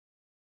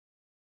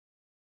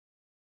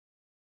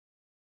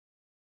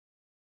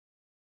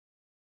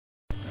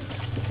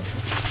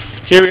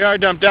Here we are,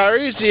 Dump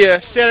Diaries, the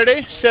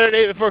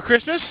Saturday before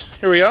Christmas.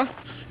 Here we go.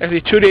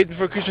 Actually, 2 days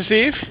before Christmas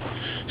Eve.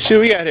 See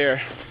what we got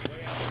here.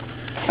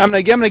 I'm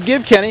gonna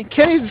give Kenny.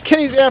 Kenny's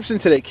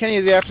absent today.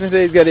 Kenny's absent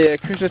today. He's got a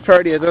Christmas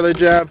party at his other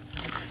job.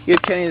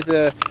 Give Kenny's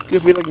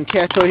goofy looking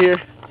cat toy here.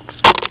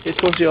 He's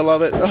supposed to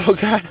love it. Oh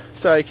God,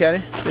 sorry,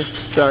 Kenny.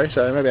 Sorry,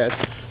 my bad.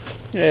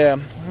 Yeah,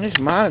 nice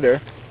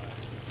monitor.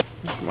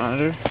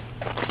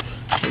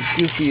 A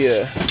goofy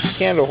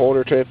candle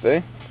holder type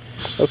thing.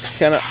 Looks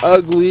kind of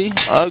ugly,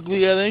 I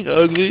think,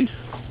 ugly.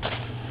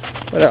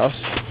 What else?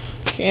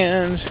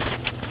 Cans.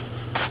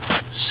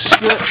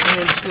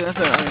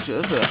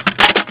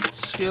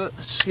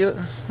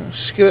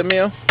 Skillet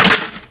meal.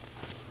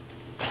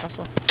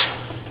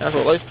 That's a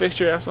light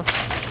fixture, asshole.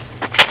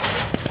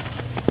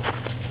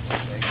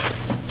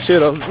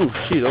 Shit, ooh,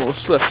 she's a little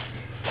slip.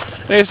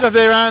 Hey, stuff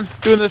there on,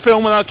 doing the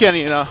film without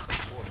Kenny, you know.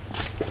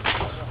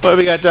 What have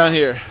we got down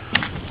here?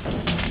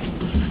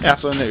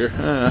 Asshole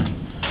nigger.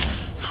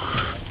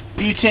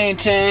 Butane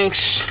tanks,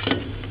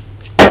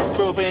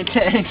 propane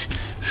tanks.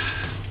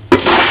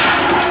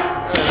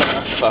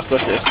 Fuck,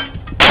 what's this?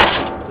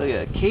 Look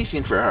at a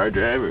casing for a hard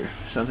drive or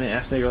something.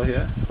 Ass nigger like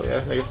that. Look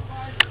at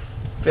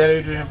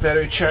nigger.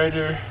 Battery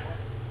charger.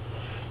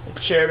 A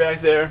chair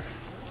back there.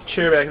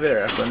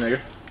 Asshole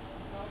nigger.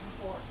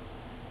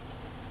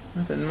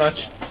 Nothing much.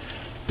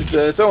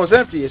 It's almost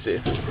empty, you see.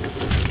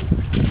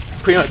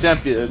 Pretty much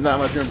empty. There's not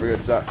much room for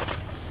good stuff.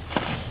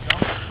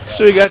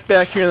 So we got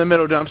back here in the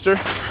middle dumpster.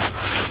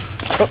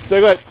 Oh,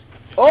 there go.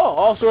 Oh,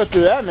 also went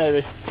through that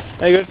maybe.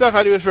 Hey, good stuff.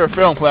 I do this for a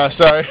film class.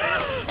 Sorry.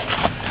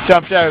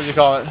 Dump Diaries, you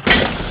call it.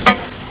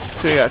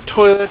 So we got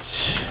toilets,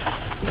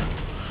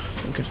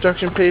 some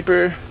construction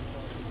paper,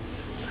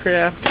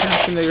 crap,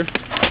 nigger.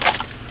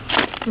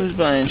 Who's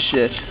buying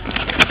shit?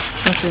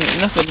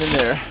 Nothing in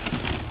there.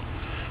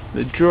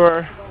 The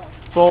drawer,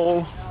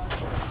 bowl.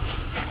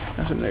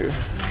 That's a nigger.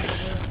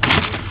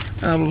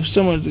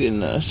 Someone's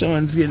getting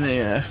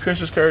a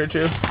Christmas card or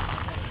two.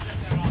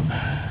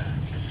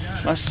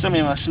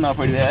 Somebody must smell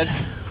pretty bad.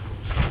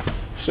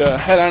 So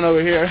head on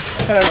over here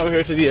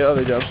to the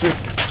other dumpster.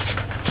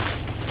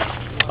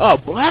 Oh,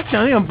 black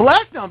dumpster, even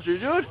black dumpsters,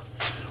 dude.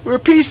 We're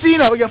PC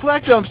now. We got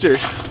black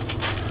dumpsters.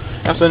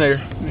 That's a nigger.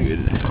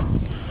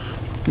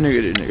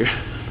 Nigger.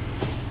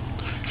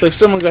 It's like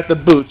someone got the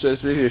boots. So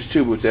there's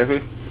 2 boots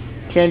actually.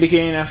 Candy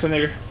cane. That's a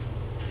nigger.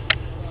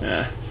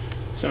 Yeah.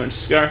 Someone's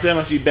scarf. That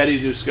must be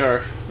Betty's new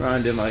scarf.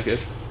 Ron didn't like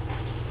it.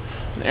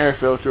 An air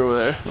filter over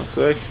there. Looks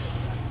like.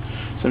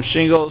 Some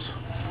shingles.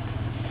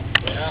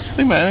 I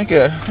think I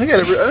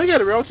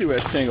got a realty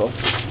with shingles.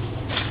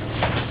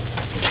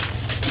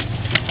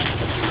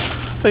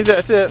 I think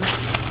that's it.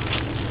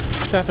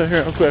 Tap in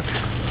here real quick.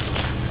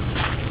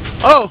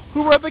 Oh,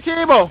 who brought the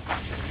cable?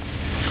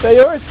 Is that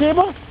yours,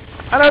 cable?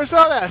 I never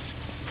saw that.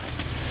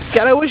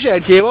 God, I wish I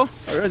had cable.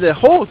 Or the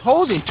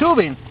holding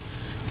tubing.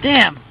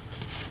 Damn.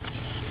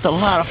 It's a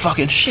lot of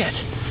fucking shit.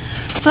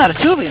 It's not a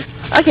tubing.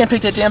 I can't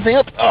pick that damn thing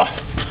up. Oh,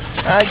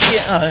 I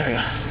can't. Oh, there we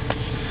go.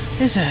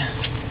 Here's a.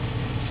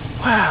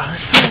 Wow,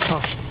 that's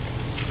beautiful.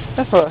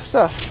 That's a lot of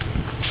stuff.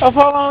 How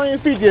long are your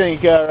feet do you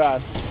think,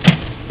 Rod?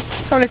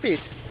 How many feet?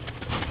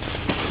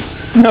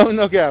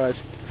 No cameras.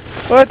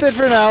 Well, that's it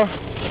for now.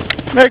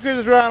 Merry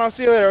Christmas, Ron. I'll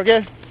see you later,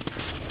 okay?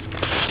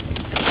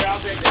 Yeah,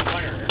 I'll take that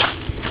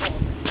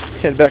winner.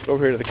 Head back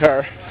over here to the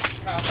car.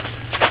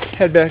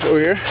 Head back over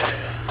here.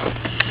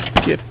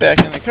 Get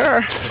back in the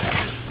car.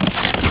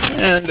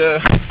 And,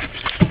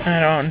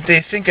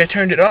 they think I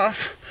turned it off.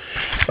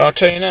 I'll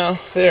tell you now,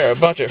 they're a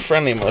bunch of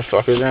friendly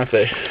motherfuckers, aren't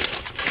they?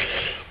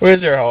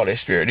 Where's their holiday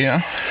spirit, you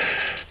know?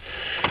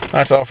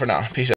 That's all for now. Peace out.